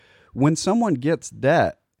when someone gets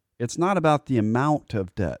debt, it's not about the amount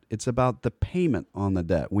of debt. It's about the payment on the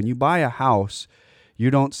debt. When you buy a house, you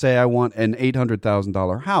don't say, I want an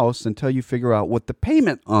 $800,000 house until you figure out what the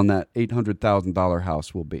payment on that $800,000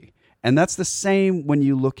 house will be. And that's the same when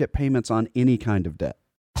you look at payments on any kind of debt.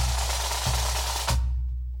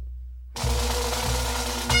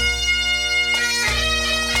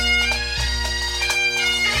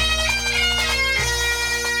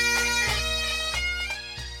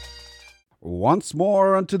 Once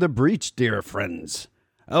more unto the breach, dear friends,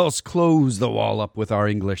 else close the wall up with our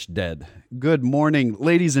English dead. Good morning,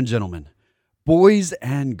 ladies and gentlemen, boys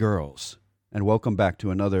and girls, and welcome back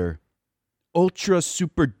to another ultra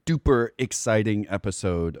super duper exciting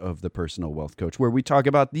episode of the Personal Wealth Coach, where we talk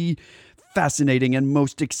about the fascinating and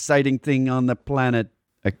most exciting thing on the planet,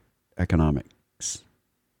 economics.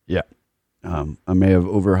 Yeah, I may have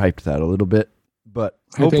overhyped that a little bit, but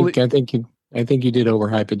hopefully, I think you did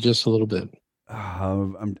overhype it just a little bit.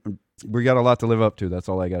 We got a lot to live up to. That's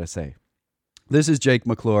all I got to say. This is Jake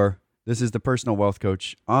McClure. This is the Personal Wealth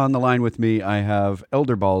Coach. On the line with me, I have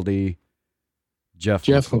Elder Baldy, Jeff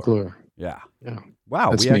McClure. Yeah.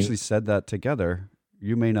 Wow, we actually said that together.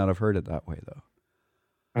 You may not have heard it that way, though.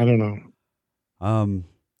 I don't know.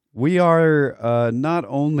 We are not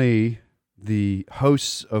only the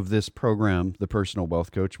hosts of this program, the Personal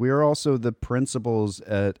Wealth Coach, we are also the principals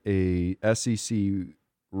at a SEC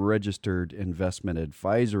registered investment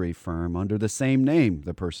advisory firm under the same name,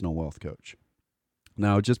 the Personal Wealth Coach.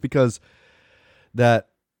 Now, just because that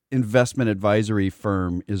investment advisory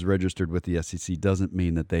firm is registered with the SEC doesn't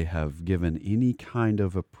mean that they have given any kind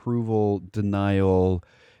of approval, denial,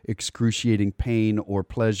 excruciating pain, or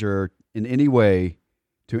pleasure in any way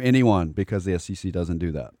to anyone, because the SEC doesn't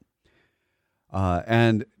do that.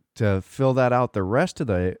 And to fill that out the rest of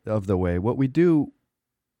the way, what we do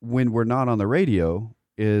when we're not on the radio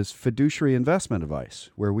is fiduciary investment advice,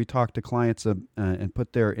 where we talk to clients and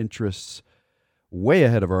put their interests way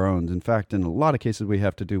ahead of our own. In fact, in a lot of cases, we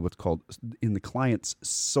have to do what's called in the client's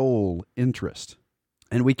sole interest.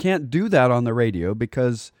 And we can't do that on the radio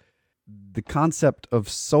because the concept of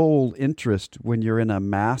sole interest, when you're in a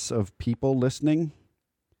mass of people listening,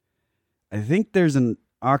 I think there's an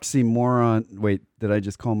oxymoron. Wait, did I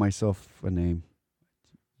just call myself a name?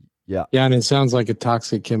 Yeah. Yeah, and it sounds like a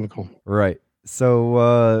toxic chemical. Right.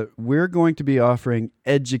 So we're going to be offering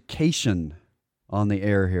education on the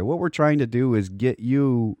air here. What we're trying to do is get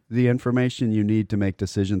you the information you need to make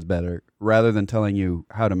decisions better, rather than telling you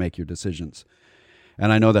how to make your decisions.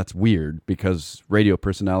 And I know that's weird because radio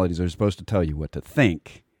personalities are supposed to tell you what to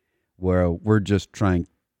think, where we're just trying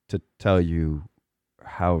to tell you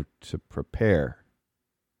how to prepare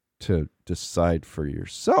to decide for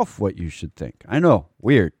yourself what you should think. I know,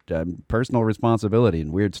 weird, personal responsibility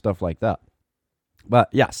and weird stuff like that. But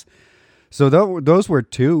yes, so those were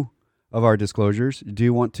two of our disclosures. Do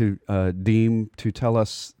you want to deem to tell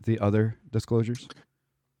us the other disclosures?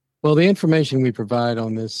 Well, the information we provide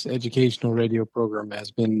on this educational radio program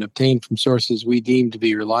has been obtained from sources we deem to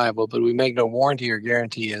be reliable, but we make no warranty or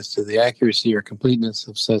guarantee as to the accuracy or completeness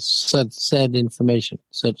of such said information.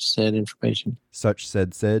 Such said,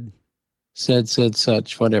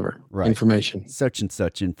 whatever. Right. Information. Such and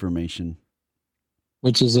such information.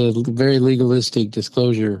 Which is a very legalistic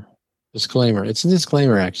disclaimer. It's a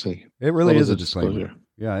disclaimer, actually. It really is a disclaimer.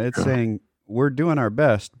 Yeah, it's saying we're doing our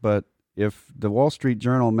best, but if the Wall Street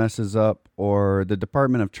Journal messes up or the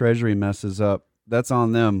Department of Treasury messes up, that's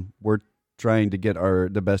on them. We're trying to get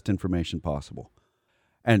the best information possible.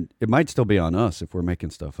 And it might still be on us if we're making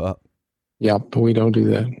stuff up. Yeah, but we don't do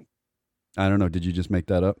that. I don't know. Did you just make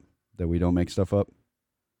that up? That we don't make stuff up?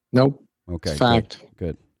 Nope. Okay. It's fact.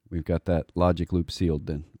 Good. We've got that logic loop sealed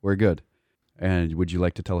then. We're good. And would you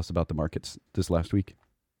like to tell us about the markets this last week?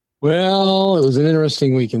 Well, it was an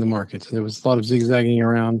interesting week in the markets. There was a lot of zigzagging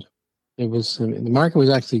around. The market was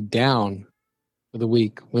actually down for the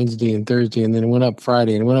week, Wednesday and Thursday, and then it went up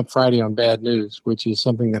Friday. And it went up Friday on bad news, which is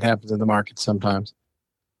something that happens in the market sometimes.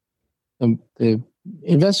 The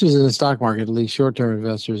investors in the stock market, at least short-term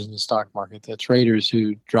investors in the stock market, the traders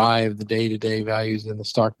who drive the day-to-day values in the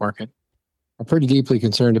stock market, are pretty deeply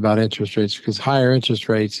concerned about interest rates, because higher interest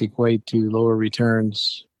rates equate to lower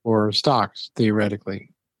returns for stocks,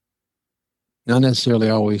 theoretically. Not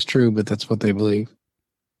necessarily always true, but that's what they believe.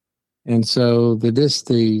 And so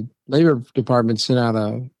the Labor Department sent out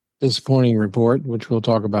a disappointing report, which we'll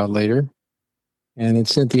talk about later. And it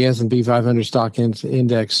sent the S&P 500 stock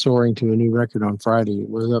index soaring to a new record on Friday. It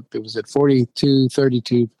was at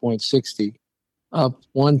 4232.60. Up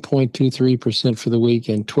 1.23% for the week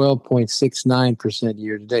and 12.69%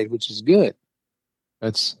 year to date, which is good.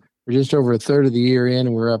 That's We're just over a third of the year in,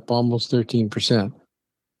 and we're up almost 13%.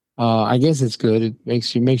 I guess it's good. It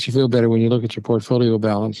makes you feel better when you look at your portfolio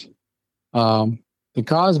balance. The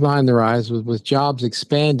cause behind the rise was with jobs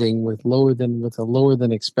expanding with a lower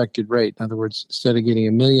than expected rate. In other words, instead of getting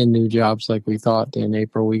 1 million new jobs like we thought in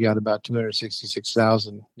April, we got about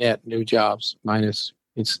 266,000 net new jobs minus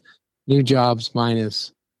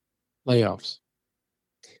layoffs.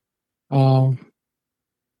 It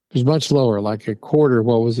was much lower, like a quarter of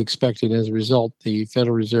what was expected. As a result, the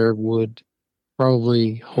Federal Reserve would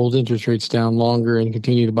probably hold interest rates down longer and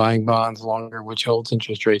continue to buying bonds longer, which holds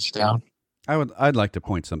interest rates down. I'd like to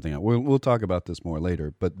point something out. We'll talk about this more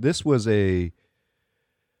later, but this was a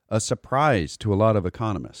surprise to a lot of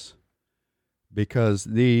economists because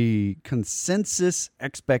the consensus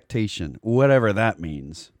expectation, whatever that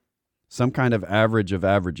means, some kind of average of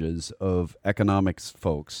averages of economics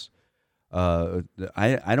folks, I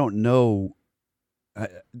don't know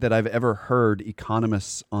that I've ever heard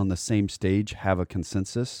economists on the same stage have a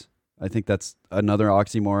consensus. I think that's another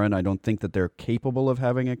oxymoron. I don't think that they're capable of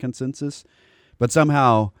having a consensus. But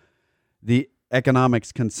somehow the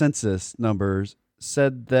economics consensus numbers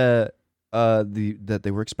said that that they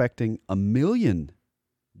were expecting 1 million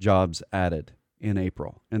jobs added in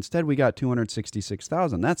April. Instead, we got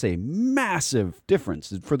 266,000. That's a massive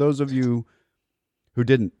difference. For those of you who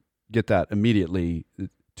didn't get that immediately,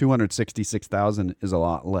 266,000 is a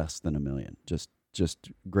lot less than 1 million. Just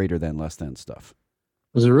greater than, less than stuff.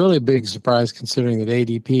 It was a really big surprise considering that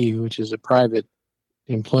ADP, which is a private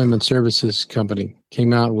employment services company,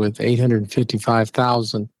 came out with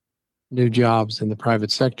 855,000 new jobs in the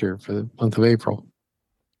private sector for the month of April.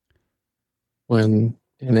 And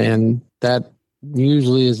that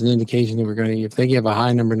usually is an indication that if they give a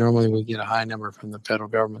high number, normally we get a high number from the federal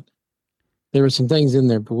government. There were some things in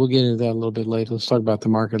there, but we'll get into that a little bit later. Let's talk about the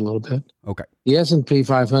market a little bit. Okay. The S&P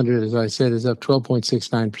 500, as I said, is up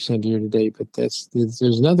 12.69% year to date, but there's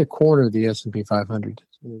another corner of the S&P 500.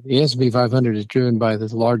 The S&P 500 is driven by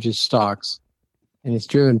the largest stocks, and it's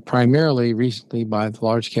driven primarily recently by the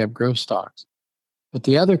large cap growth stocks. But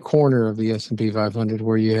the other corner of the S&P 500,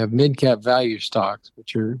 where you have mid cap value stocks,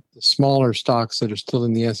 which are the smaller stocks that are still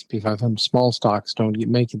in the S&P 500, small stocks don't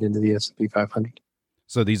make it into the S&P 500.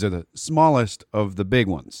 So these are the smallest of the big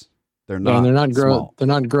ones. They're not. And they're not growth. Small. They're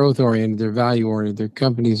not growth oriented. They're value oriented. They're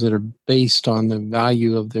companies that are based on the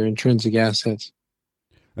value of their intrinsic assets.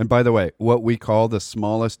 And by the way, what we call the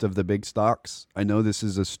smallest of the big stocks, I know this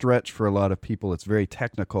is a stretch for a lot of people. It's very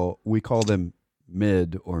technical. We call them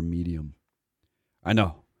mid or medium. I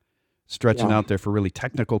know, stretching out there for really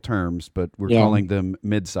technical terms, but we're calling them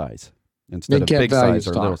mid-size instead of big size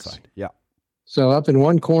or little size. Yeah. So up in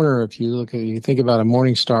one corner, if you think about a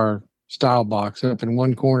Morningstar style box, up in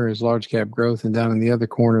one corner is large cap growth, and down in the other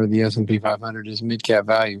corner of the S&P 500 is mid cap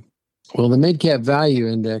value. Well, the mid cap value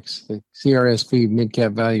index, the CRSP mid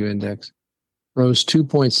cap value index, rose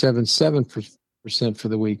 2.77% for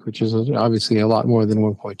the week, which is obviously a lot more than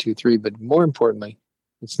 1.23. But more importantly,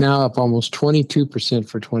 it's now up almost 22%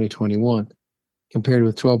 for 2021, compared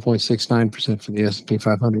with 12.69% for the S&P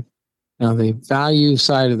 500. Now, the value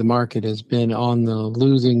side of the market has been on the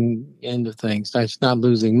losing end of things. It's not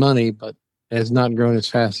losing money, but it has not grown as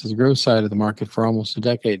fast as the growth side of the market for almost a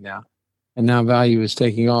decade now. And now value is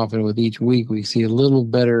taking off, and with each week, we see a little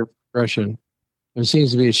better progression. There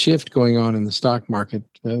seems to be a shift going on in the stock market,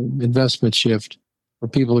 investment shift, where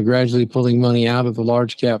people are gradually pulling money out of the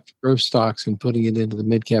large cap growth stocks and putting it into the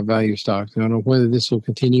mid cap value stocks. I don't know whether this will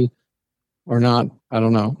continue or not. I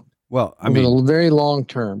don't know. Well, over the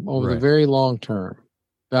very long term,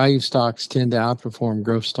 value stocks tend to outperform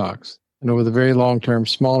growth stocks. And over the very long term,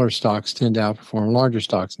 smaller stocks tend to outperform larger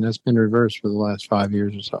stocks. And that's been reversed for the last 5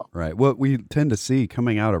 years or so. Right. What we tend to see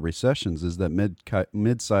coming out of recessions is that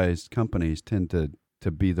mid-sized companies tend to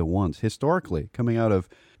be the ones. Historically, coming out of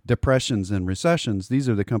depressions and recessions, these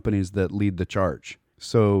are the companies that lead the charge.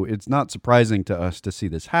 So it's not surprising to us to see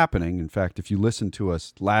this happening. In fact, if you listen to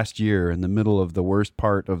us last year in the middle of the worst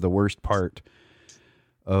part of the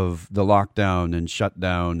lockdown and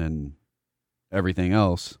shutdown and everything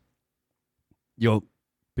else, you'll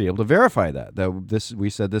be able to verify that we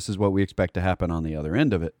said this is what we expect to happen on the other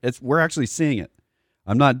end of it. We're actually seeing it.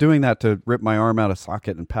 I'm not doing that to rip my arm out of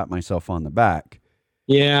socket and pat myself on the back.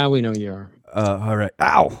 Yeah, we know you are. All right.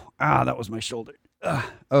 Ow. That was my shoulder.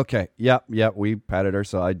 Okay. Yep. We patted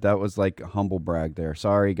ourselves. That was like a humble brag there.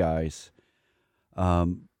 Sorry, guys.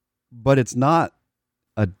 But it's not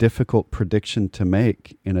a difficult prediction to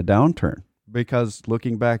make in a downturn, because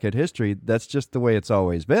looking back at history, that's just the way it's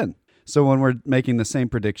always been. So when we're making the same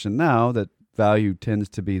prediction now, that value tends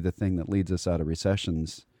to be the thing that leads us out of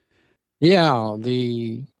recessions, Yeah,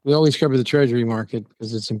 we always cover the Treasury market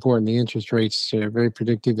because it's important. The interest rates are very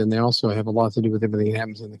predictive, and they also have a lot to do with everything that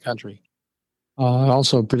happens in the country.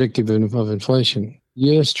 Also predictive of inflation.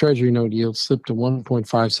 U.S. Treasury note yield slipped to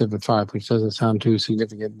 1.575, which doesn't sound too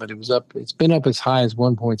significant, but it was up. It's been up as high as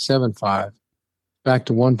 1.75, back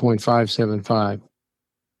to 1.575,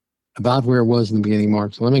 about where it was in the beginning of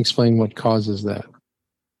March. So let me explain what causes that.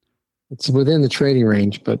 It's within the trading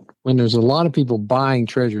range, but when there's a lot of people buying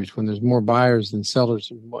treasuries, when there's more buyers than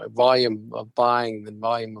sellers, volume of buying than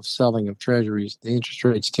volume of selling of treasuries, the interest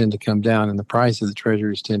rates tend to come down and the price of the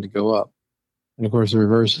treasuries tend to go up. And of course, the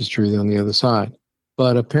reverse is true on the other side.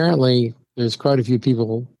 But apparently, there's quite a few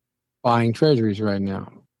people buying treasuries right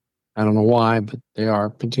now. I don't know why, but they are,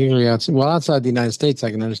 particularly outside the United States.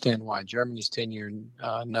 I can understand why. Germany's 10-year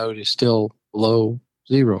note is still below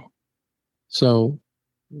zero. So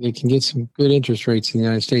they can get some good interest rates in the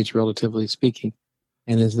United States, relatively speaking.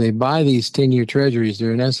 And as they buy these 10-year treasuries,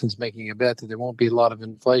 they're in essence making a bet that there won't be a lot of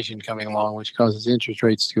inflation coming along, which causes interest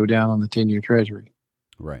rates to go down on the 10-year treasury.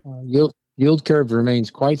 Right. Yield curve remains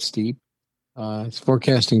quite steep. It's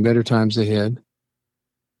forecasting better times ahead.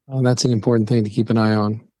 That's an important thing to keep an eye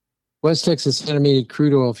on. West Texas Intermediate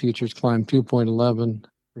crude oil futures climbed 2.11%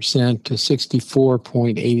 to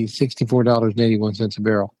 $64.81 a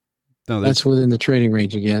barrel. No, that's within the trading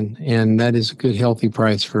range again, and that is a good, healthy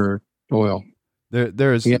price for oil. Let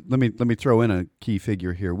me throw in a key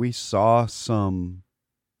figure here. We saw some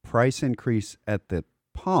price increase at the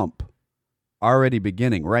pump already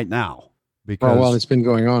beginning right now. Because, it's been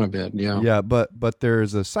going on a bit, yeah. Yeah, but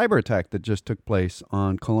there's a cyber attack that just took place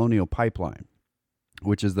on Colonial pipeline,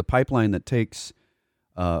 which is the pipeline that takes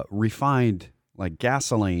refined like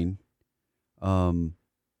gasoline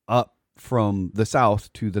up from the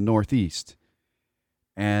south to the northeast,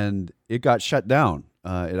 and it got shut down.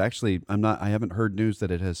 I haven't heard news that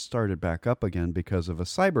it has started back up again because of a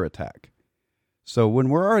cyber attack. So when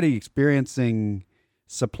we're already experiencing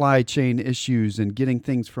supply chain issues and getting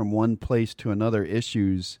things from one place to another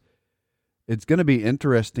issues, it's going to be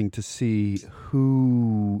interesting to see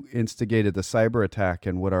who instigated the cyber attack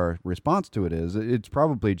and what our response to it is. It's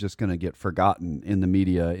probably just going to get forgotten in the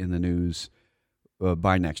media, in the news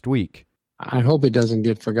by next week. I hope it doesn't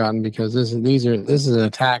get forgotten because this is an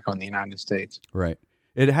attack on the United States. Right.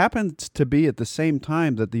 It happens to be at the same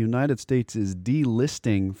time that the United States is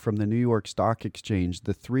delisting from the New York Stock Exchange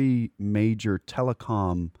the three major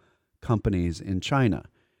telecom companies in China.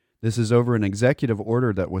 This is over an executive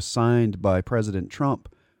order that was signed by President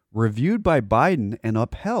Trump, reviewed by Biden, and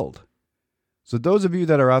upheld. So those of you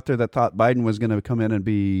that are out there that thought Biden was going to come in and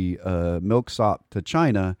be a milksop to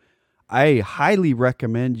China, I highly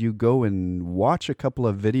recommend you go and watch a couple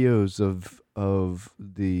of videos of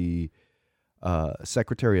the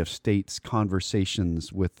Secretary of State's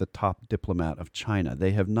conversations with the top diplomat of China.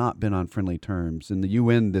 They have not been on friendly terms. In the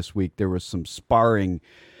UN this week, there was some sparring,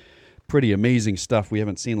 pretty amazing stuff we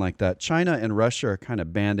haven't seen like that. China and Russia are kind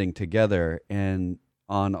of banding together and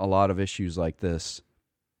on a lot of issues like this.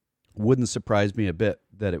 Wouldn't surprise me a bit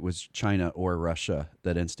that it was China or Russia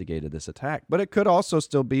that instigated this attack. But it could also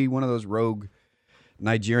still be one of those rogue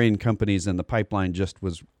Nigerian companies and the pipeline just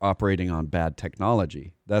was operating on bad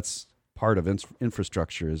technology. That's part of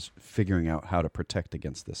infrastructure, is figuring out how to protect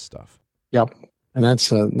against this stuff. Yep, and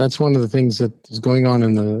that's one of the things that is going on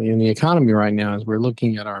in the economy right now. Is we're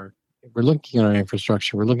looking at our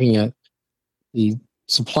infrastructure. We're looking at the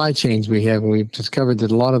supply chains we have, and we've discovered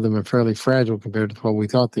that a lot of them are fairly fragile compared to what we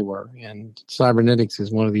thought they were. And cybernetics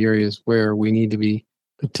is one of the areas where we need to be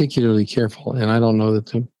particularly careful. And I don't know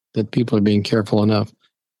that people are being careful enough.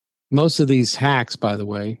 Most of these hacks, by the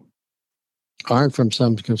way, aren't from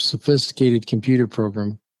some sophisticated computer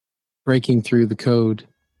program breaking through the code.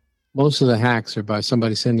 Most of the hacks are by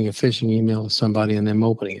somebody sending a phishing email to somebody and them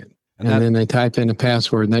opening it. And then they type in a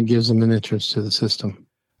password, and that gives them an entrance to the system.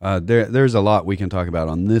 There's a lot we can talk about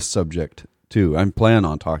on this subject, too. I'm planning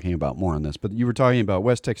on talking about more on this. But you were talking about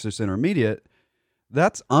West Texas Intermediate.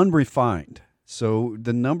 That's unrefined. So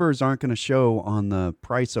the numbers aren't going to show on the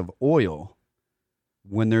price of oil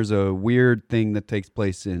when there's a weird thing that takes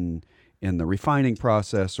place in the refining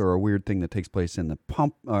process, or a weird thing that takes place in the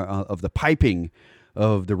pump of the piping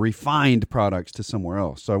of the refined products to somewhere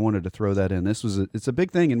else. So I wanted to throw that in. It's a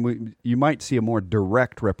big thing, and you might see a more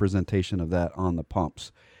direct representation of that on the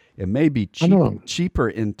pumps. It may be cheaper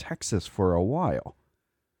in Texas for a while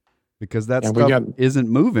because that stuff isn't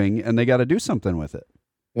moving, and they got to do something with it.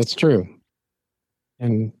 That's true.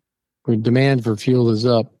 And demand for fuel is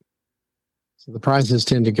up. So the prices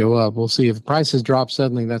tend to go up. We'll see if prices drop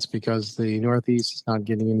suddenly. That's because the Northeast is not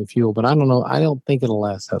getting any fuel. But I don't know. I don't think it'll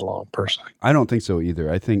last that long, personally. I don't think so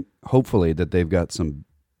either. I think hopefully that they've got some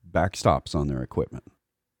backstops on their equipment.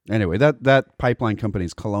 Anyway, that pipeline company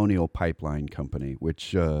is Colonial Pipeline Company,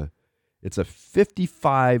 which it's a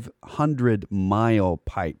 5,500-mile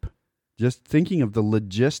pipe. Just thinking of the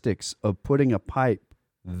logistics of putting a pipe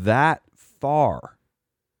that far,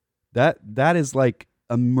 that is like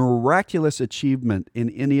a miraculous achievement in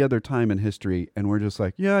any other time in history. And we're just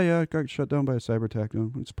like, yeah, it got shut down by a cyber attack.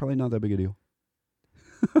 No, it's probably not that big a deal.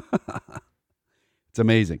 It's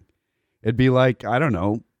amazing. It'd be like, I don't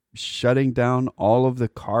know, shutting down all of the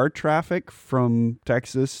car traffic from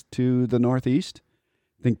Texas to the Northeast.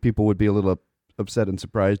 I think people would be a little upset and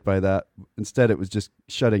surprised by that. Instead, it was just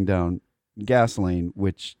shutting down gasoline,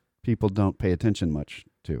 which people don't pay attention much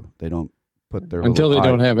to. They don't put their until they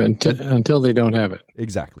don't have it. Until they don't have it.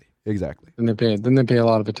 Exactly. Then they pay a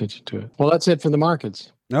lot of attention to it. Well, that's it for the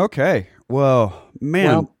markets. Okay. Well,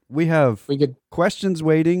 man, we have could questions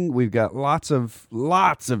waiting. We've got lots of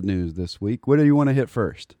news this week. What do you want to hit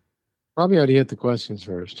first? Probably ought to hit the questions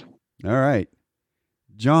first. All right.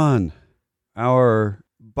 John, our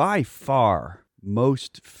by far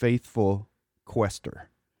most faithful quester.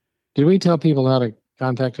 Did we tell people how to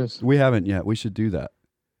contact us? We haven't yet. We should do that.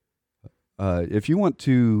 If you want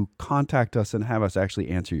to contact us and have us actually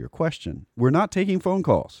answer your question, we're not taking phone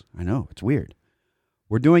calls. I know, it's weird.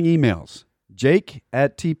 We're doing emails.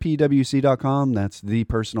 Jake@tpwc.com. That's the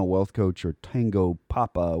personal wealth coach, or Tango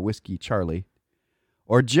Papa Whiskey Charlie.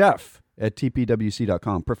 Or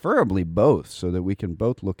Jeff@tpwc.com. Preferably both, so that we can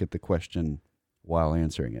both look at the question while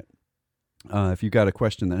answering it. If you've got a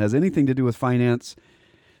question that has anything to do with finance,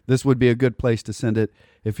 this would be a good place to send it.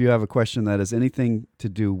 If you have a question that has anything to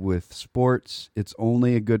do with sports, it's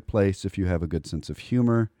only a good place if you have a good sense of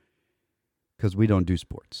humor, because we don't do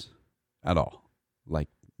sports at all. Like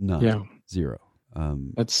none. Yeah. Zero.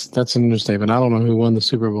 That's an understatement. I don't know who won the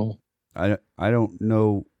Super Bowl. I don't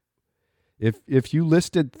know. If you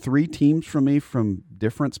listed 3 teams for me from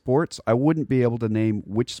different sports, I wouldn't be able to name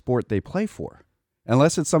which sport they play for.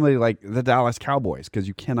 Unless it's somebody like the Dallas Cowboys, because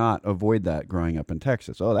you cannot avoid that growing up in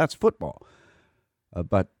Texas. Oh, that's football.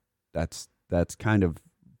 But that's kind of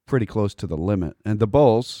pretty close to the limit. And the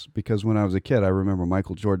Bulls, because when I was a kid, I remember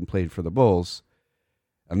Michael Jordan played for the Bulls,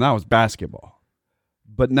 and that was basketball.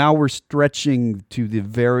 But now we're stretching to the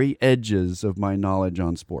very edges of my knowledge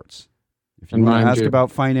on sports. If you want to ask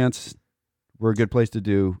about finance, we're a good place to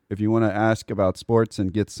do. If you want to ask about sports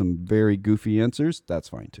and get some very goofy answers, that's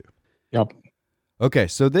fine too. Yep. Okay,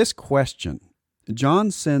 so this question,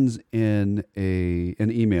 John sends in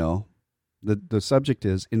an email. The subject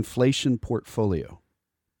is inflation portfolio.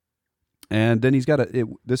 And then he's got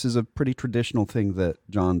this is a pretty traditional thing that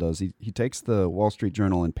John does. He takes the Wall Street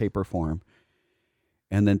Journal in paper form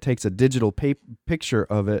and then takes a digital picture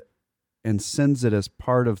of it and sends it as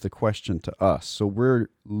part of the question to us. So we're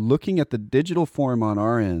looking at the digital form on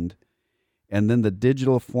our end and then the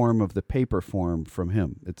digital form of the paper form from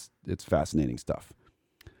him. It's fascinating stuff.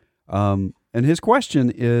 And his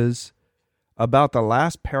question is about the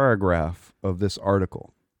last paragraph of this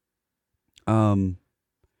article. And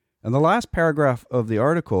the last paragraph of the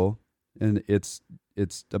article, and it's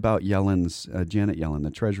about Yellen's, Janet Yellen,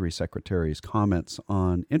 the Treasury Secretary's comments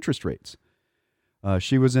on interest rates.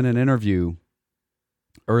 She was in an interview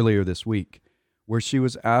earlier this week where she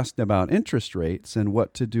was asked about interest rates and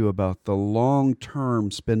what to do about the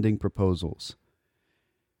long-term spending proposals.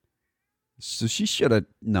 So she should have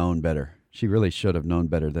known better. She really should have known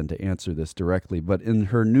better than to answer this directly. But in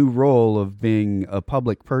her new role of being a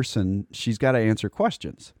public person, she's got to answer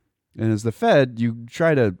questions. And as the Fed, you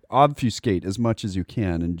try to obfuscate as much as you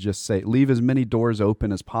can and just say, leave as many doors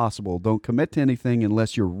open as possible. Don't commit to anything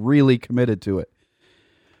unless you're really committed to it.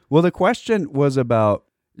 Well, the question was about,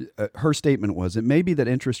 her statement was, it may be that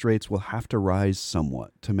interest rates will have to rise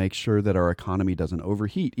somewhat to make sure that our economy doesn't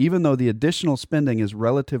overheat, even though the additional spending is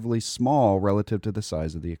relatively small relative to the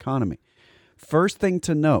size of the economy. First thing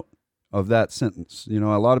to note of that sentence, a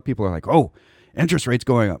lot of people are like, oh, interest rates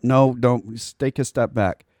going up. No, don't. Take a step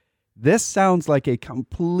back. This sounds like a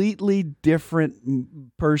completely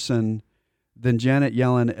different person than Janet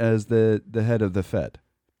Yellen as the head of the Fed.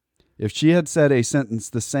 If she had said a sentence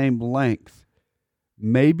the same length,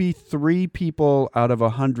 maybe 3 people out of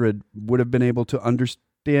 100 would have been able to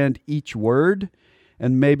understand each word,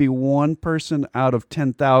 and maybe 1 person out of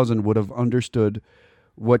 10,000 would have understood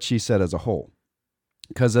what she said as a whole.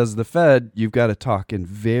 Because as the Fed, you've got to talk in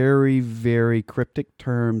very, very cryptic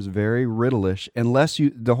terms, very riddle-ish, unless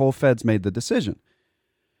the whole Fed's made the decision.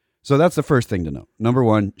 So that's the first thing to know. Number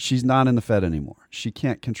one, she's not in the Fed anymore. She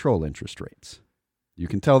can't control interest rates. You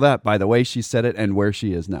can tell that by the way she said it and where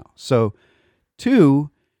she is now. So,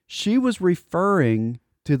 two, she was referring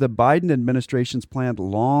to the Biden administration's planned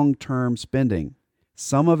long-term spending.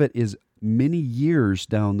 Some of it is many years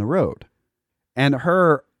down the road. And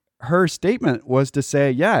her statement was to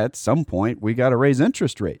say, yeah, at some point we got to raise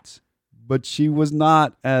interest rates. But she was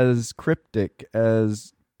not as cryptic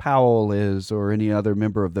as Powell is or any other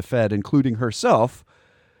member of the Fed, including herself,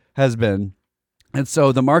 has been. And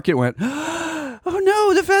so the market went, oh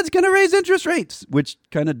no, the Fed's going to raise interest rates, which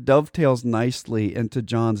kind of dovetails nicely into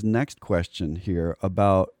John's next question here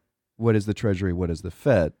about what is the Treasury, what is the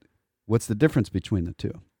Fed? What's the difference between the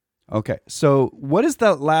two? Okay, so what is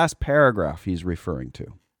that last paragraph he's referring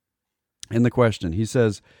to in the question? He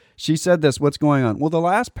says, she said this, what's going on? Well, the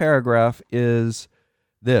last paragraph is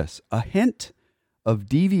this: a hint of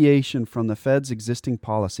deviation from the Fed's existing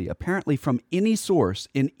policy, apparently from any source,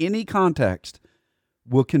 in any context,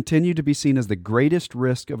 will continue to be seen as the greatest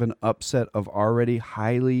risk of an upset of already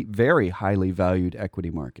very highly valued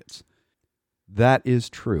equity markets. That is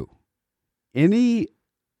true. Anytime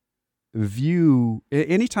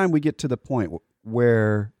we get to the point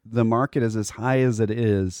where the market is as high as it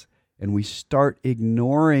is, and we start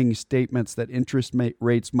ignoring statements that interest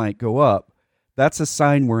rates might go up, that's a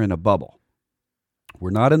sign we're in a bubble. We're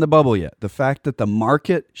not in the bubble yet. The fact that the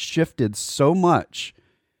market shifted so much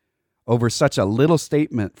over such a little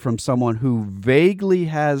statement from someone who vaguely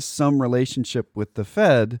has some relationship with the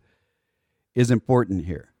Fed is important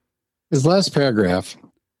here. His last paragraph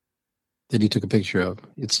that he took a picture of,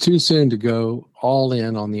 it's too soon to go all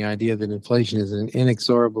in on the idea that inflation is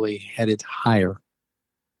inexorably headed higher.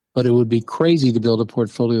 But it would be crazy to build a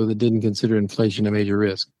portfolio that didn't consider inflation a major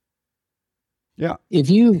risk. Yeah. If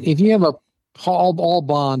you have a all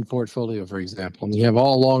bond portfolio, for example, and you have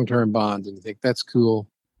all long-term bonds and you think that's cool,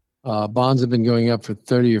 bonds have been going up for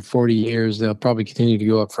 30 or 40 years, they'll probably continue to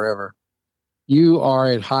go up forever. You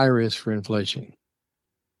are at high risk for inflation.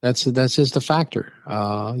 That's just a factor.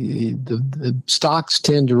 The stocks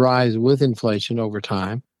tend to rise with inflation over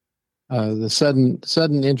time. The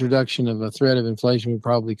sudden introduction of a threat of inflation would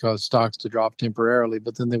probably cause stocks to drop temporarily,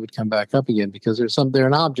 but then they would come back up again because they're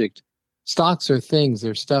an object. Stocks are things,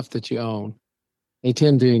 they're stuff that you own. They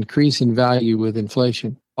tend to increase in value with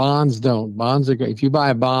inflation. Bonds don't. Bonds are great. If you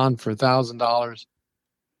buy a bond for $1,000,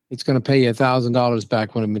 it's going to pay you $1,000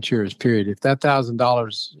 back when it matures, period. If that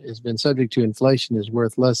 $1,000 has been subject to inflation, is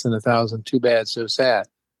worth less than $1,000, too bad, so sad.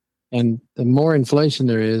 And the more inflation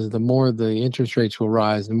there is, the more the interest rates will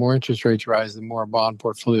rise. The more interest rates rise, the more a bond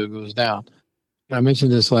portfolio goes down. And I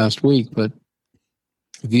mentioned this last week, but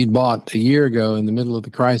if you'd bought a year ago in the middle of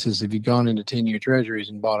the crisis, if you'd gone into 10-year treasuries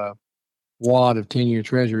and bought a wad of 10-year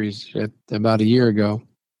treasuries at about a year ago,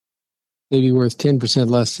 they'd be worth 10%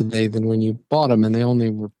 less today than when you bought them, and they only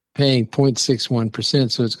were paying 0.61%.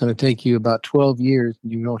 So it's going to take you about 12 years.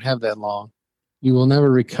 You don't have that long. You will never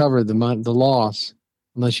recover the loss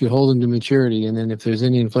unless you hold them to maturity. And then if there's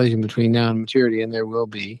any inflation between now and maturity, and there will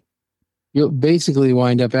be, you'll basically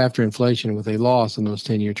wind up after inflation with a loss in those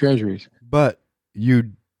 10-year treasuries. But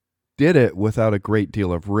you did it without a great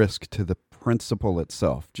deal of risk to the principal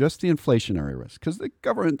itself, just the inflationary risk, because the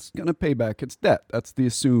government's going to pay back its debt. That's the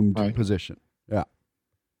assumed position. Yeah.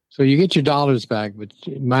 So you get your dollars back, but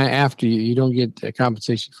after you don't get a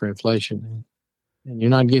compensation for inflation. And you're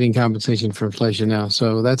not getting compensation for inflation now.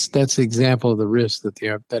 So that's the example of the risk that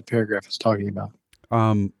that paragraph is talking about.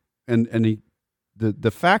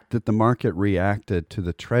 The fact that the market reacted to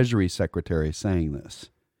the Treasury Secretary saying this,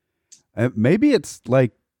 maybe it's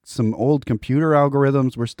like some old computer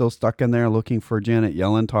algorithms were still stuck in there looking for Janet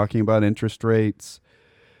Yellen talking about interest rates.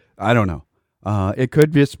 I don't know. It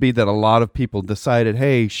could just be that a lot of people decided,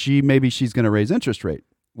 hey, maybe she's going to raise interest rate.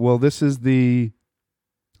 Well, this is the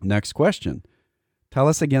next question. Tell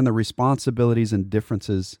us again the responsibilities and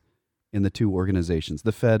differences in the two organizations,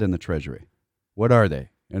 the Fed and the Treasury. What are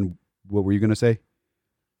they? And what were you going to say?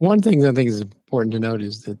 One thing that I think is important to note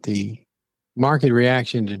is that the market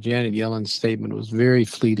reaction to Janet Yellen's statement was very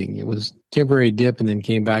fleeting. It was a temporary dip and then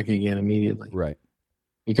came back again immediately. Right.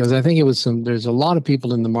 Because I think there's a lot of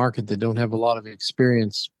people in the market that don't have a lot of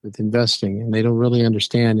experience with investing, and they don't really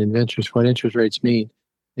understand what interest rates mean.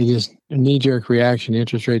 They just a knee-jerk reaction.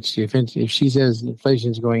 Interest rates. If she says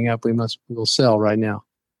inflation is going up, we'll sell right now.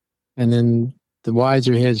 And then the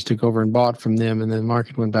wiser heads took over and bought from them, and then the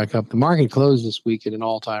market went back up. The market closed this week at an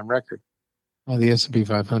all-time record, the S&P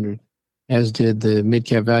 500, as did the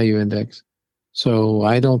mid-cap value index. So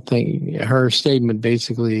I don't think her statement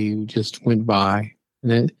basically just went by.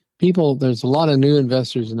 And there's a lot of new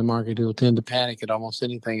investors in the market who will tend to panic at almost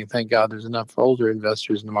anything. And thank God there's enough older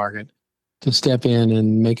investors in the market to step in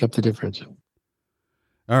and make up the difference.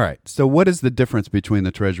 All right. So what is the difference between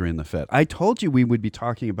the Treasury and the Fed? I told you we would be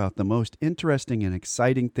talking about the most interesting and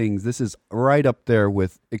exciting things. This is right up there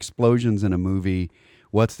with explosions in a movie.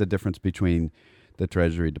 What's the difference between the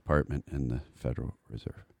Treasury Department and the Federal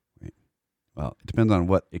Reserve? Wait. Well, it depends on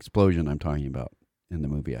what explosion I'm talking about in the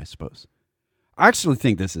movie, I suppose. I actually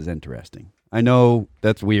think this is interesting. I know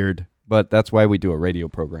that's weird, but that's why we do a radio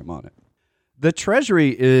program on it. The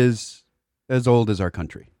Treasury is as old as our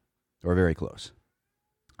country, or very close.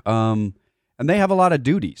 And they have a lot of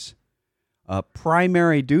duties.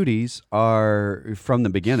 Primary duties are, from the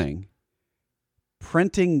beginning,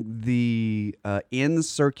 printing the in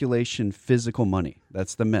circulation physical money.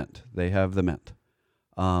 That's the mint. They have the mint.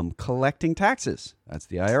 Collecting taxes. That's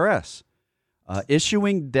the IRS.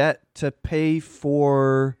 Issuing debt to pay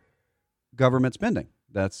for government spending.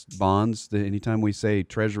 That's bonds. Anytime we say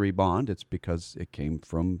Treasury bond, it's because it came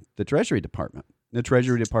from the Treasury Department. The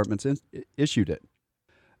Treasury Department's issued it.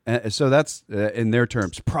 So that's, in their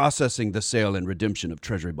terms, processing the sale and redemption of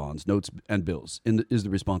Treasury bonds, notes, and bills is the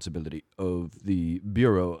responsibility of the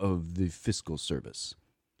Bureau of the Fiscal Service.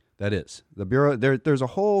 That is. The Bureau. There's a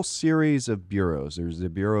whole series of bureaus. There's the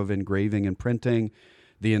Bureau of Engraving and Printing,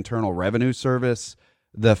 the Internal Revenue Service,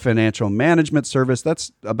 the Financial Management Service.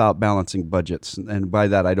 That's about balancing budgets. And by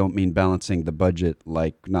that, I don't mean balancing the budget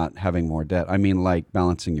like not having more debt. I mean like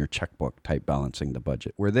balancing your checkbook type balancing the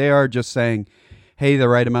budget, where they are just saying, hey, the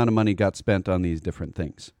right amount of money got spent on these different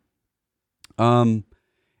things. And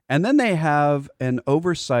then they have an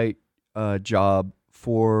oversight job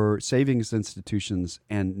for savings institutions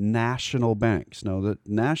and national banks. Now, the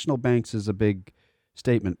national banks is a big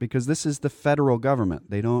statement because this is the federal government.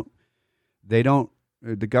 The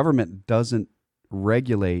government doesn't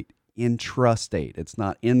regulate intrastate. It's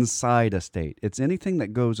not inside a state. It's anything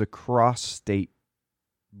that goes across state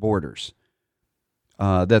borders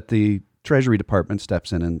that the Treasury Department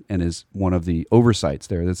steps in and is one of the oversights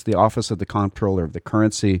there. That's the Office of the Comptroller of the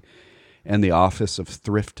Currency and the Office of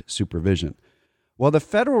Thrift Supervision. Well, the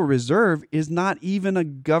Federal Reserve is not even a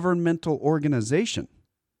governmental organization.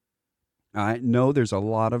 I know there's a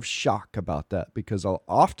lot of shock about that because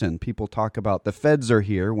often people talk about the feds are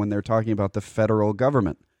here when they're talking about the federal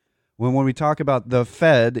government. When we talk about the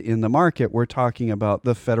Fed in the market, we're talking about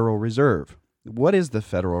the Federal Reserve. What is the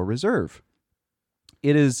Federal Reserve?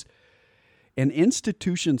 It is an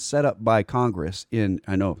institution set up by Congress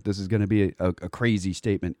I know this is going to be a crazy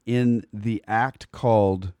statement, in the act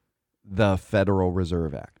called the Federal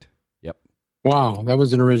Reserve Act. Yep. Wow, that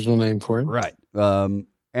was an original name for it. Right.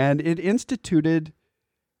 And it instituted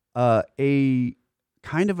a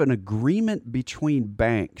kind of an agreement between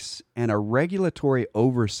banks and a regulatory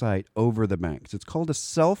oversight over the banks. It's called a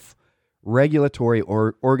self-regulatory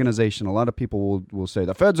organization. A lot of people will say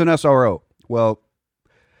the Fed's an SRO. Well,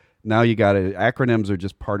 now you got it. Acronyms are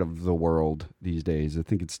just part of the world these days. I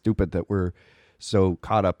think it's stupid that we're so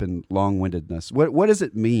caught up in long-windedness. What does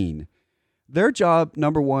it mean? Their job,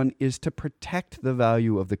 number one, is to protect the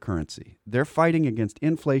value of the currency. They're fighting against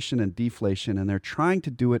inflation and deflation, and they're trying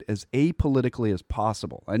to do it as apolitically as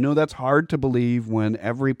possible. I know that's hard to believe when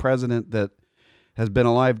every president that has been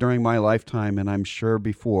alive during my lifetime, and I'm sure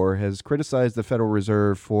before, has criticized the Federal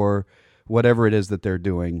Reserve for whatever it is that they're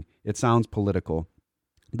doing. It sounds political.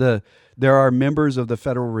 There are members of the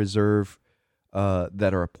Federal Reserve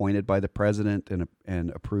that are appointed by the president and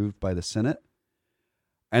approved by the Senate.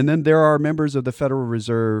 And then there are members of the Federal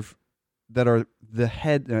Reserve that are the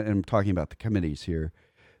head, and I'm talking about the committees here,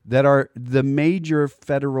 that are the major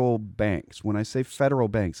federal banks. When I say federal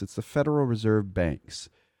banks, it's the Federal Reserve banks.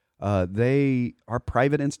 They are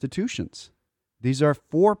private institutions. These are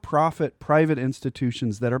for-profit private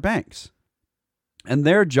institutions that are banks. And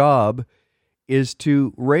their job is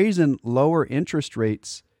to raise and lower interest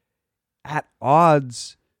rates at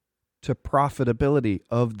odds to profitability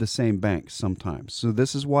of the same banks sometimes. So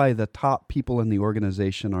this is why the top people in the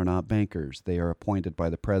organization are not bankers. They are appointed by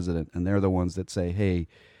the president, and they're the ones that say, hey,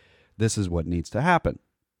 this is what needs to happen.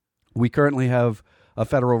 We currently have a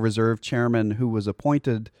Federal Reserve chairman who was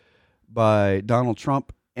appointed by Donald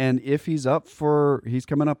Trump, and if he's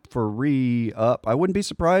coming up for re-up, I wouldn't be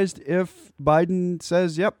surprised if Biden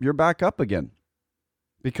says, yep, you're back up again.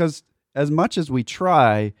 Because as much as we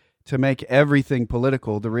try to make everything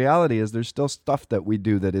political, the reality is there's still stuff that we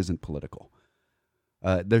do that isn't political.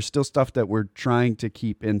 There's still stuff that we're trying to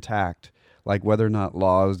keep intact, like whether or not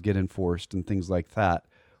laws get enforced and things like that,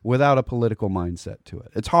 without a political mindset to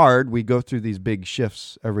it. It's hard. We go through these big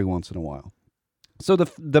shifts every once in a while. So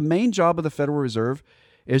the main job of the Federal Reserve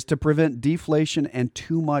is to prevent deflation and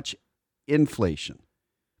too much inflation.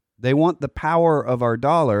 They want the power of our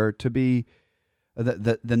dollar to be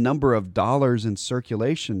the number of dollars in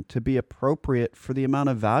circulation to be appropriate for the amount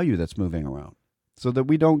of value that's moving around, so that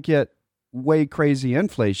we don't get way crazy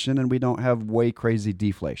inflation and we don't have way crazy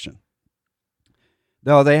deflation.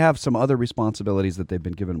 Though they have some other responsibilities that they've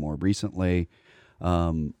been given more recently,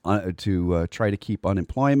 to try to keep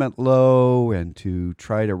unemployment low and to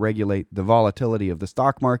try to regulate the volatility of the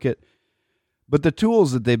stock market. But the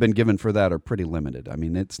tools that they've been given for that are pretty limited. I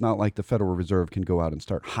mean, it's not like the Federal Reserve can go out and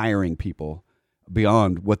start hiring people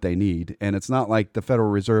beyond what they need. And it's not like the Federal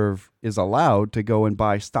Reserve is allowed to go and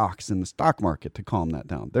buy stocks in the stock market to calm that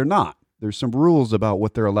down. They're not. There's some rules about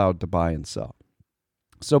what they're allowed to buy and sell.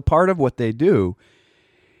 So part of what they do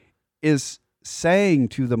is saying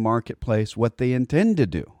to the marketplace what they intend to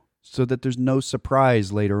do so that there's no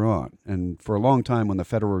surprise later on. And for a long time when the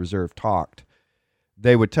Federal Reserve talked,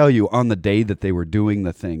 they would tell you on the day that they were doing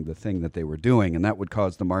the thing that they were doing, and that would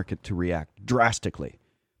cause the market to react drastically.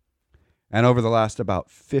 And over the last about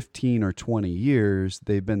 15 or 20 years,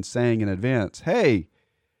 they've been saying in advance, hey,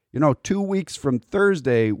 2 weeks from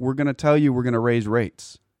Thursday, we're going to tell you we're going to raise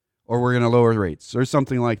rates or we're going to lower rates or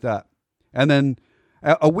something like that. And then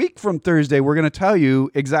a week from Thursday, we're going to tell you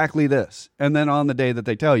exactly this. And then on the day that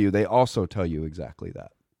they tell you, they also tell you exactly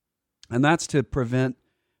that. And that's to prevent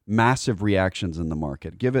massive reactions in the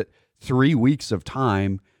market. Give it 3 weeks of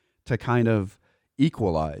time to kind of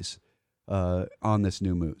equalize on this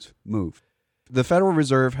new move. The Federal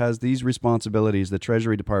Reserve has these responsibilities. The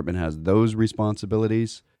Treasury Department has those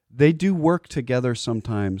responsibilities. They do work together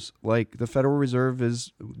sometimes. Like the Federal Reserve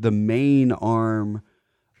is the main arm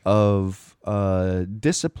of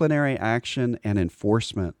disciplinary action and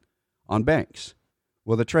enforcement on banks.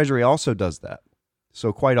 Well, the Treasury also does that.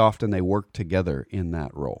 So quite often they work together in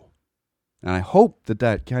that role. And I hope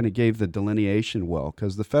that kind of gave the delineation well,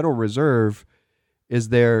 because the Federal Reserve is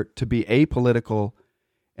there to be apolitical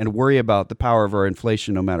and worry about the power of our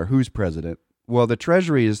inflation no matter who's president. Well, the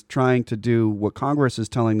Treasury is trying to do what Congress is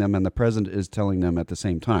telling them and the president is telling them at the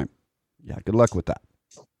same time. Yeah, good luck with that.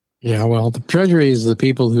 Yeah, well, the Treasury is the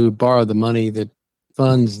people who borrow the money that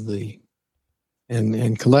funds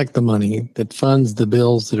and collect the money that funds the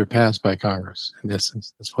bills that are passed by Congress. In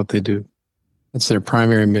essence, that's what they do. That's their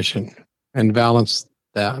primary mission, and balance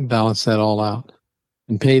that all out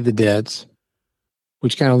and pay the debts,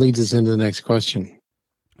 which kind of leads us into the next question.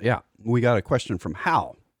 Yeah, we got a question from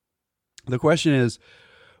Hal. The question is,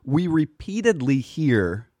 we repeatedly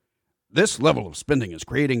hear this level of spending is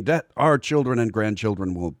creating debt our children and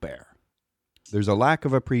grandchildren will bear. There's a lack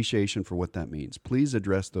of appreciation for what that means. Please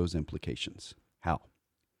address those implications. Hal.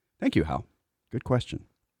 Thank you, Hal. Good question.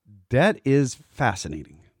 Debt is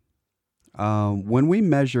fascinating. When we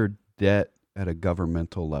measure debt at a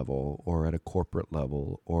governmental level or at a corporate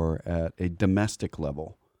level or at a domestic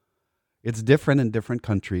level, it's different in different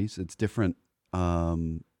countries. It's different.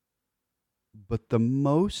 But the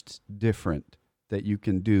most different that you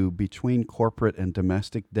can do between corporate and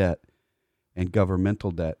domestic debt and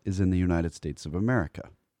governmental debt is in the United States of America.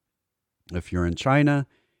 If you're in China,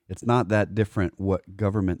 it's not that different what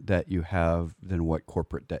government debt you have than what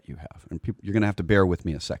corporate debt you have. And you're going to have to bear with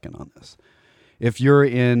me a second on this. If you're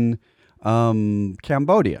in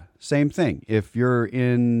Cambodia, same thing. If you're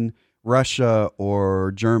in Russia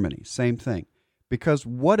or Germany, same thing. Because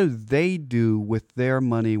what do they do with their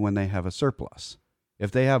money when they have a surplus?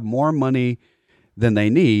 If they have more money than they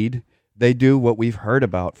need, they do what we've heard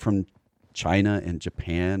about from China and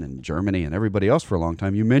Japan and Germany and everybody else for a long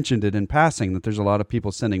time. You mentioned it in passing that there's a lot of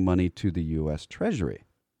people sending money to the U.S. Treasury.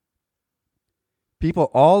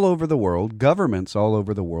 People all over the world, governments all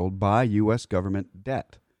over the world, buy U.S. government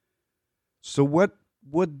debt. So what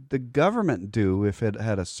would the government do if it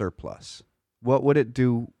had a surplus? What would it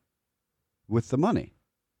do with the money?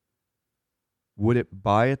 Would it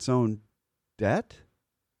buy its own debt?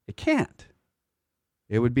 It can't.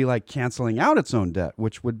 It would be like canceling out its own debt,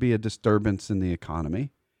 which would be a disturbance in the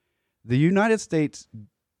economy. The United States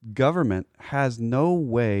government has no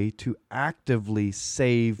way to actively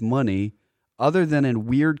save money other than in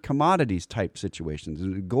weird commodities type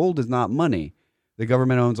situations. Gold is not money. The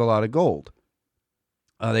government owns a lot of gold.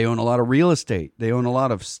 They own a lot of real estate. They own a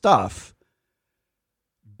lot of stuff.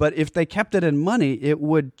 But if they kept it in money, it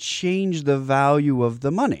would change the value of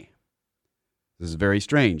the money. This is very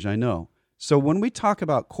strange, I know. So when we talk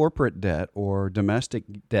about corporate debt or domestic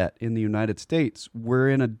debt in the United States, we're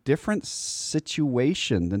in a different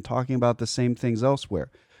situation than talking about the same things elsewhere.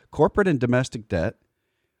 Corporate and domestic debt,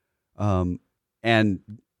 and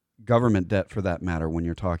government debt for that matter, when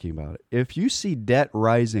you're talking about it. If you see debt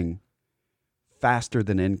rising faster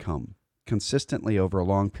than income consistently over a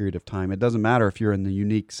long period of time, it doesn't matter if you're in the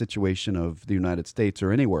unique situation of the United States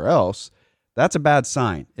or anywhere else, that's a bad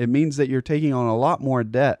sign. It means that you're taking on a lot more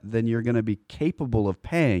debt than you're going to be capable of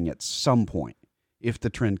paying at some point if the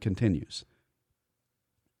trend continues.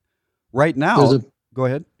 Right now, go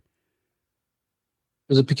ahead.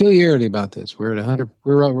 There's a peculiarity about this. We're at 100.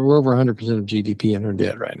 We're over 100% of GDP in our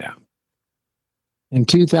debt right now. In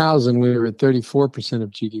 2000, we were at 34% of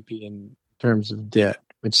GDP in terms of debt,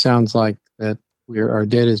 which sounds like that our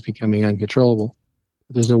debt is becoming uncontrollable.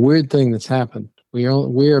 But there's a weird thing that's happened. We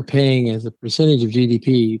are paying as a percentage of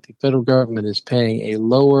GDP. The federal government is paying a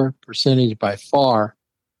lower percentage by far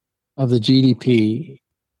of the GDP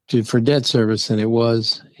for debt service than it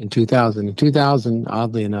was in 2000. In 2000,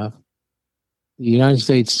 oddly enough, the United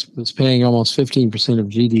States was paying almost 15% of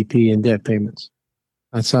GDP in debt payments.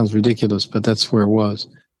 That sounds ridiculous, but that's where it was.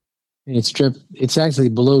 And it's actually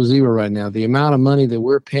below zero right now. The amount of money that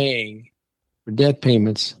we're paying for debt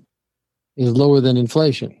payments is lower than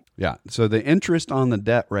inflation. Yeah. So the interest on the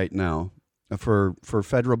debt right now for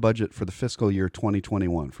federal budget for the fiscal year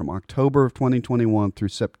 2021, from October of 2021 through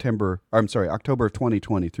October of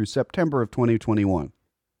 2020 through September of 2021.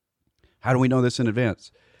 How do we know this in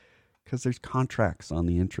advance? Because there's contracts on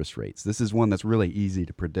the interest rates. This is one that's really easy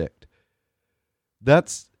to predict.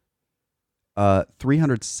 That's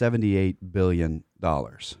 $378 billion.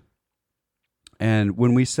 And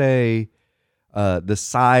when we say the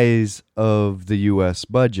size of the U.S.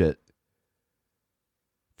 budget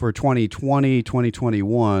for 2020,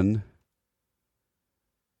 2021,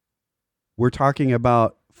 we're talking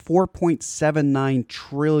about $4.79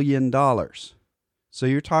 trillion. So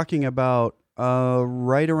you're talking about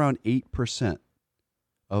right around 8%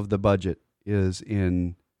 of the budget is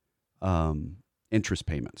in interest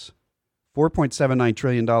payments. $4.79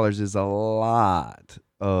 trillion is a lot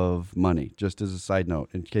of money, just as a side note,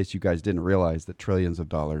 in case you guys didn't realize that trillions of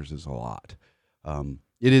dollars is a lot.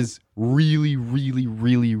 It is really, really,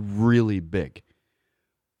 really, really big.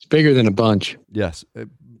 It's bigger than a bunch. Yes.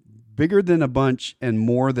 Bigger than a bunch and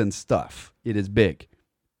more than stuff. It is big.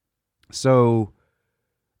 So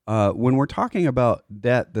when we're talking about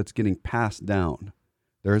debt that's getting passed down,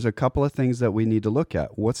 there's a couple of things that we need to look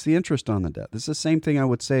at. What's the interest on the debt? This is the same thing I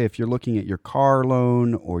would say if you're looking at your car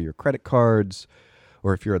loan or your credit cards,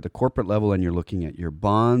 or if you're at the corporate level and you're looking at your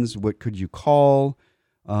bonds, what could you call?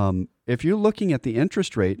 If you're looking at the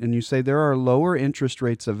interest rate and you say there are lower interest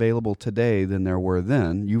rates available today than there were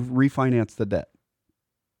then, you've refinanced the debt.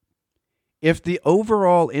 If the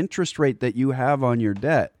overall interest rate that you have on your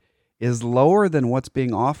debt is lower than what's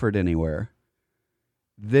being offered anywhere,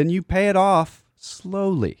 then you pay it off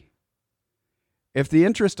slowly. If the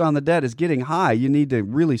interest on the debt is getting high, you need to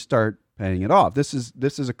really start paying it off. This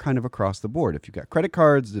is a kind of across the board. If you've got credit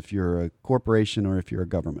cards, if you're a corporation, or if you're a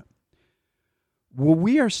government. Well,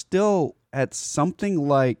 we are still at something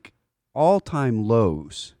like all-time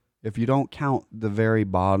lows, if you don't count the very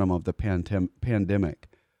bottom of the pandemic,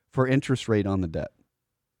 for interest rate on the debt.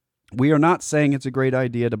 We are not saying it's a great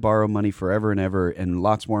idea to borrow money forever and ever and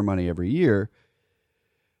lots more money every year.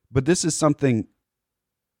 But this is something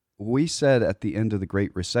we said at the end of the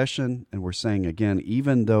Great Recession, and we're saying again,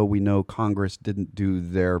 even though we know Congress didn't do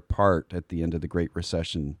their part at the end of the Great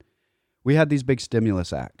Recession, we had these big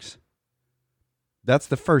stimulus acts. That's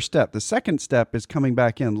the first step. The second step is coming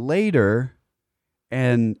back in later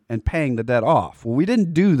and paying the debt off. Well, we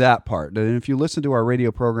didn't do that part. And if you listen to our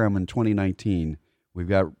radio program in 2019, we've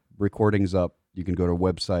got recordings up. You can go to our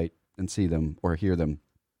website and see them or hear them.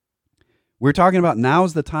 We're talking about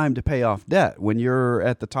now's the time to pay off debt. When you're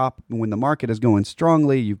at the top, when the market is going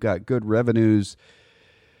strongly, you've got good revenues.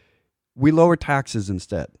 We lower taxes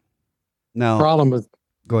instead. Now,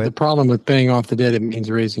 go ahead. The problem with paying off the debt, it means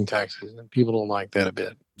raising taxes, and people don't like that a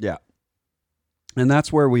bit. Yeah. And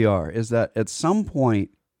that's where we are, is that at some point,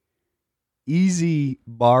 easy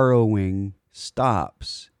borrowing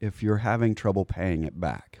stops if you're having trouble paying it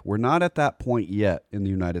back. We're not at that point yet in the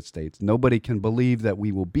United States. Nobody can believe that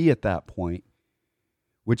we will be at that point,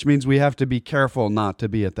 which means we have to be careful not to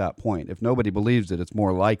be at that point. If nobody believes it, it's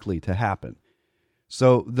more likely to happen.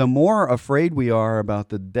 So the more afraid we are about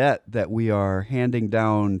the debt that we are handing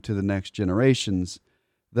down to the next generations,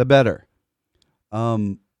 the better.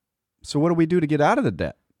 So what do we do to get out of the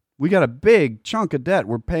debt? We got a big chunk of debt.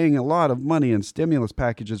 We're paying a lot of money in stimulus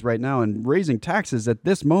packages right now, and raising taxes at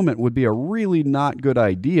this moment would be a really not good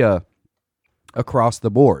idea across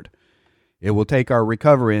the board. It will take our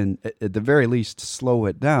recovery and at the very least slow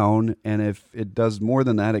it down, and if it does more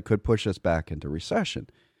than that, it could push us back into recession.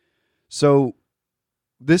 So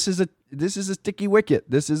this is a sticky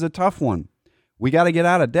wicket. This is a tough one. We got to get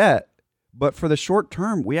out of debt, But for the short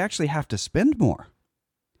term, we actually have to spend more.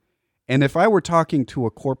 And if I were talking to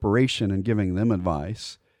a corporation and giving them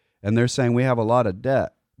advice, and they're saying we have a lot of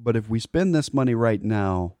debt, but if we spend this money right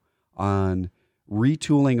now on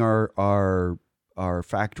retooling our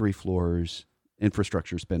factory floors,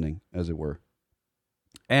 infrastructure spending, as it were,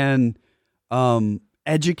 and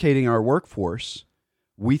educating our workforce,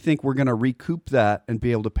 we think we're going to recoup that and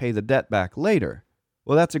be able to pay the debt back later.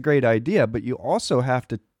 Well, that's a great idea, but you also have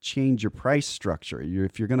to change your price structure.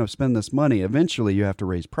 If you're going to spend this money, eventually you have to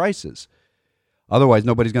raise prices. Otherwise,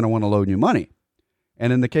 nobody's going to want to loan you money.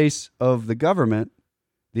 And in the case of the government,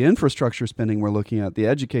 the infrastructure spending we're looking at, the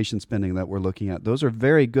education spending that we're looking at, those are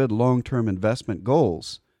very good long-term investment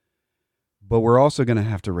goals. But we're also going to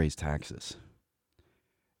have to raise taxes.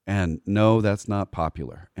 And no, that's not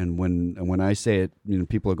popular. And when I say it,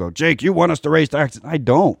 people will go, Jake, you want us to raise taxes? I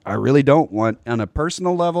don't. I really don't want, on a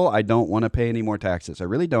personal level, I don't want to pay any more taxes. I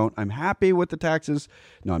really don't. I'm happy with the taxes.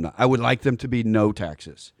 No, I'm not. I would like them to be no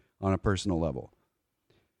taxes on a personal level.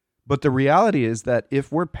 But the reality is that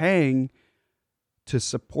if we're paying to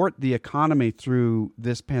support the economy through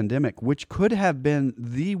this pandemic, which could have been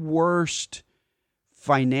the worst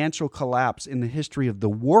financial collapse in the history of the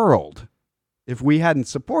world, if we hadn't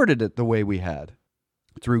supported it the way we had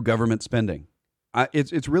through government spending,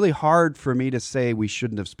 it's really hard for me to say we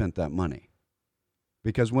shouldn't have spent that money.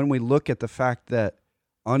 Because when we look at the fact that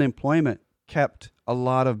unemployment kept a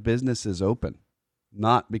lot of businesses open,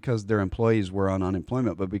 not because their employees were on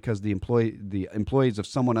unemployment, but because the employees of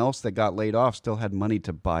someone else that got laid off still had money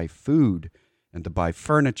to buy food and to buy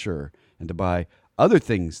furniture and to buy other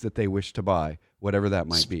things that they wish to buy, whatever that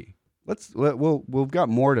might be. We've got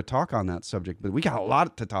more to talk on that subject, but we got a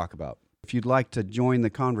lot to talk about. If you'd like to join the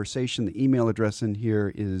conversation, the email address in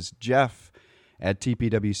here is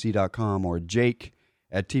jeff@tpwc.com or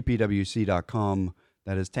jake@tpwc.com.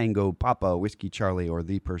 That is Tango Papa Whiskey Charlie or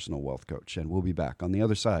the Personal Wealth Coach. And we'll be back on the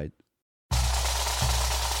other side.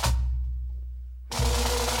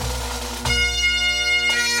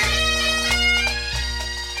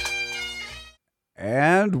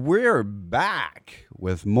 And we're back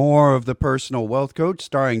with more of the Personal Wealth Coach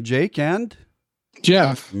starring Jake and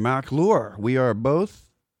Jeff McClure. We are both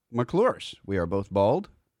McClures. We are both bald.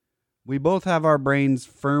 We both have our brains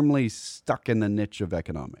firmly stuck in the niche of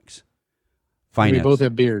economics. Finance. We both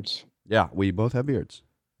have beards. Yeah, we both have beards.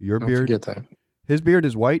 Your Don't beard, forget that. his beard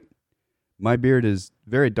is white. My beard is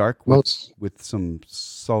very dark with some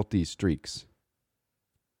salty streaks.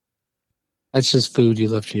 That's just food you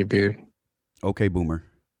left in your beard. Okay, boomer.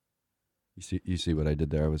 You see what I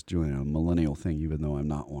did there? I was doing a millennial thing, even though I'm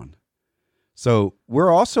not one. So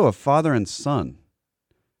we're also a father and son.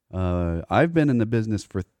 I've been in the business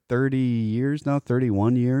for 30 years now,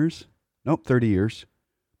 31 years. Nope, 30 years.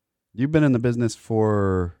 You've been in the business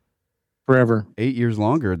for forever. 8 years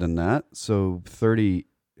longer than that. So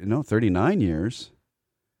 39 years.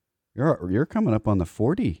 You're coming up on the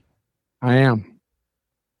 40. I am.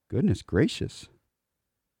 Goodness gracious.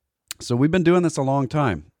 So we've been doing this a long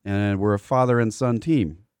time, and we're a father and son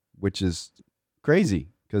team, which is crazy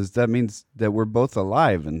because that means that we're both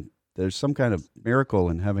alive, and there's some kind of miracle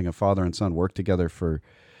in having a father and son work together for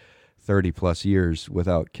 30 plus years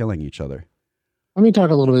without killing each other. Let me talk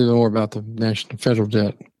a little bit more about the national federal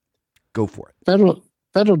debt. Go for it. Federal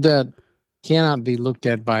debt cannot be looked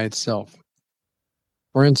at by itself.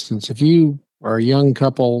 For instance, if you are a young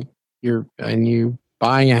couple, you're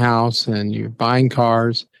buying a house and you're buying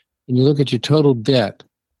cars, and you look at your total debt,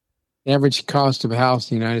 the average cost of a house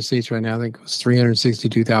in the United States right now, I think it was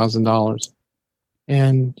 $362,000.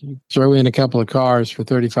 And you throw in a couple of cars for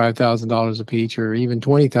 $35,000 a piece, or even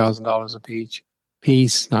 $20,000 a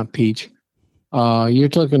piece, not peach. You're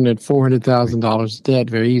looking at $400,000 debt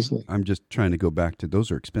very easily. I'm just trying to go back to those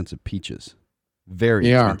are expensive peaches. Very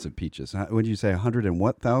expensive peaches. What did you say,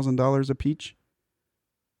 $100,000 a peach?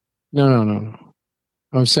 No.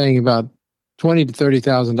 I was saying about $20,000 to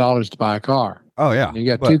 $30,000 to buy a car. Oh yeah. You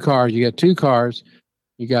got two cars. You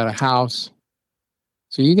got a house.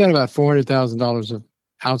 So you got about $400,000 of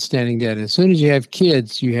outstanding debt. As soon as you have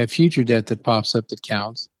kids, you have future debt that pops up that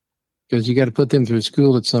counts because you got to put them through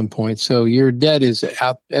school at some point. So your debt is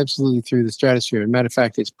absolutely through the stratosphere. As a matter of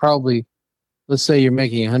fact, it's probably, let's say you're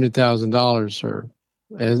making $100,000 or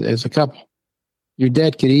as a couple, your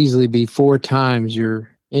debt could easily be 4 times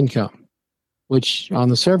your income, which on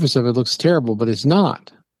the surface of it looks terrible, but it's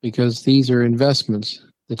not, because these are investments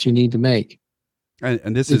that you need to make.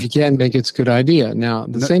 And this if you can make it's a good idea. Now,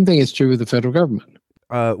 the same thing is true with the federal government.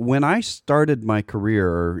 When I started my career,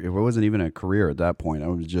 or it wasn't even a career at that point, I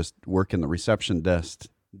was just working the reception desk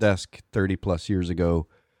 30 plus years ago.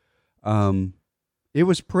 it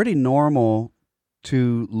was pretty normal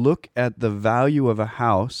to look at the value of a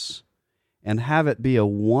house and have it be a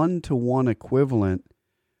 1-to-1 equivalent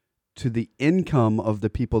to the income of the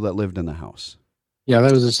people that lived in the house. Yeah,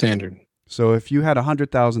 that was the standard. So if you had a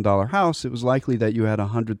 $100,000 house, it was likely that you had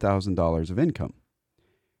 $100,000 of income.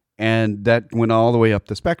 And that went all the way up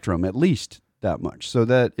the spectrum, at least that much. So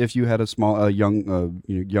that if you had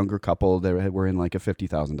younger couple that were in like a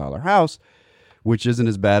 $50,000 house, which isn't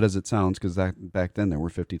as bad as it sounds, because back then there were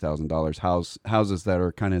 $50,000 houses that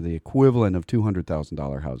are kind of the equivalent of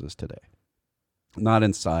 $200,000 houses today. Not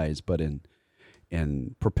in size, but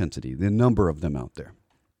in propensity, the number of them out there.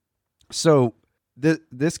 So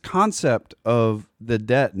this concept of the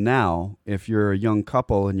debt now, if you're a young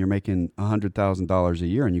couple and you're making $100,000 a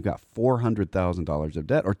year and you got $400,000 of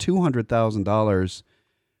debt or $200,000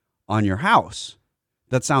 on your house,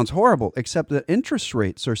 that sounds horrible, except that interest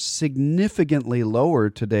rates are significantly lower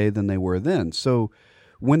today than they were then. So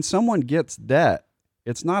when someone gets debt,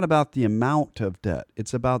 it's not about the amount of debt.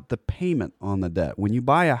 It's about the payment on the debt. When you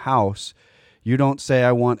buy a house, you don't say,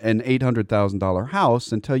 I want an $800,000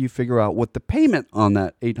 house until you figure out what the payment on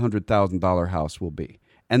that $800,000 house will be.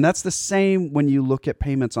 And that's the same when you look at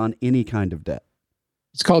payments on any kind of debt.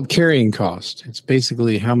 It's called carrying cost. It's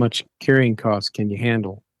basically how much carrying cost can you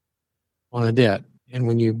handle on a debt. And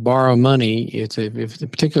when you borrow money,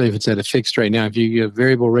 particularly if it's at a fixed rate. Now, if you get a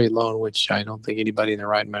variable rate loan, which I don't think anybody in their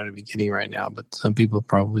right mind would be getting right now, but some people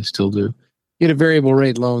probably still do. Get a variable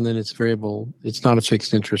rate loan, then it's variable. It's not a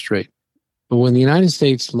fixed interest rate. But when the United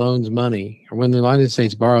States loans money, or when the United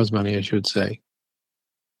States borrows money, I should say,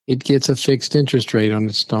 it gets a fixed interest rate on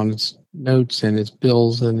its notes and its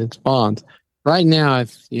bills and its bonds. Right now,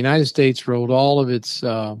 if the United States rolled all of its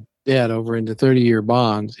debt over into 30-year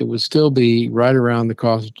bonds, it would still be right around the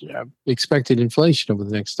cost expected inflation over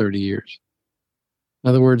the next 30 years. In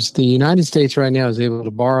other words, the United States right now is able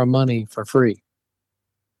to borrow money for free,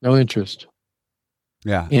 no interest.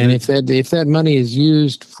 Yeah. And if that money is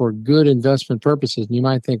used for good investment purposes, and you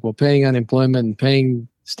might think, well, paying unemployment and paying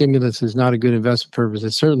stimulus is not a good investment purpose. It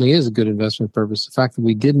certainly is a good investment purpose. The fact that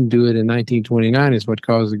we didn't do it in 1929 is what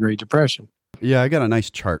caused the Great Depression. Yeah, I got a nice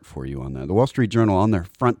chart for you on that. The Wall Street Journal on their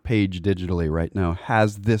front page digitally right now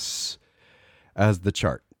has this as the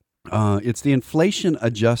chart. It's the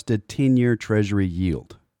inflation-adjusted 10-year Treasury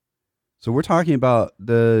yield. So we're talking about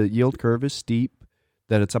the yield curve is steep,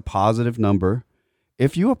 that it's a positive number.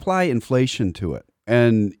 If you apply inflation to it,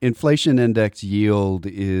 and inflation index yield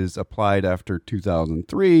is applied after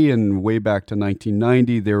 2003 and way back to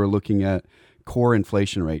 1990, they were looking at core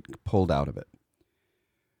inflation rate pulled out of it.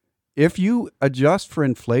 If you adjust for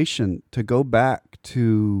inflation to go back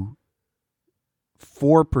to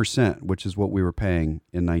 4%, which is what we were paying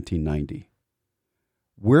in 1990,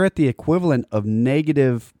 we're at the equivalent of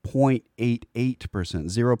negative 0.88%,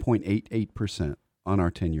 0.88% on our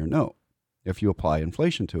 10-year note if you apply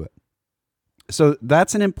inflation to it. So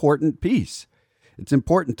that's an important piece. It's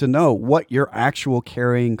important to know what your actual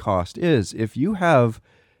carrying cost is. If you have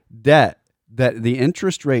debt that the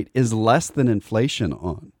interest rate is less than inflation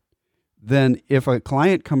on, then if a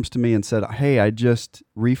client comes to me and said, hey, I just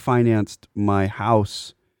refinanced my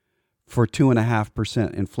house for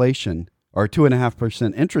 2.5% inflation or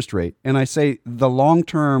 2.5% interest rate, and I say the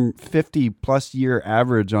long-term 50-plus year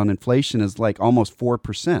average on inflation is like almost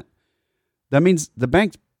 4%, that means the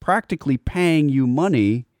bank's practically paying you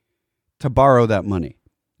money to borrow that money.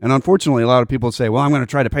 And unfortunately, a lot of people say, well, I'm going to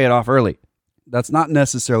try to pay it off early. That's not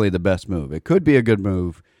necessarily the best move. It could be a good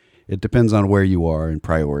move. It depends on where you are and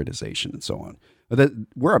prioritization and so on. But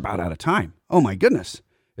we're about out of time. Oh, my goodness.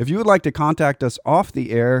 If you would like to contact us off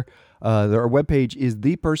the air, our webpage is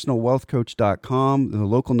thepersonalwealthcoach.com. The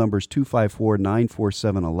local number is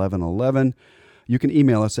 254-947-1111. You can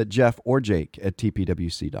email us at Jeff or Jake at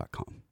tpwc.com.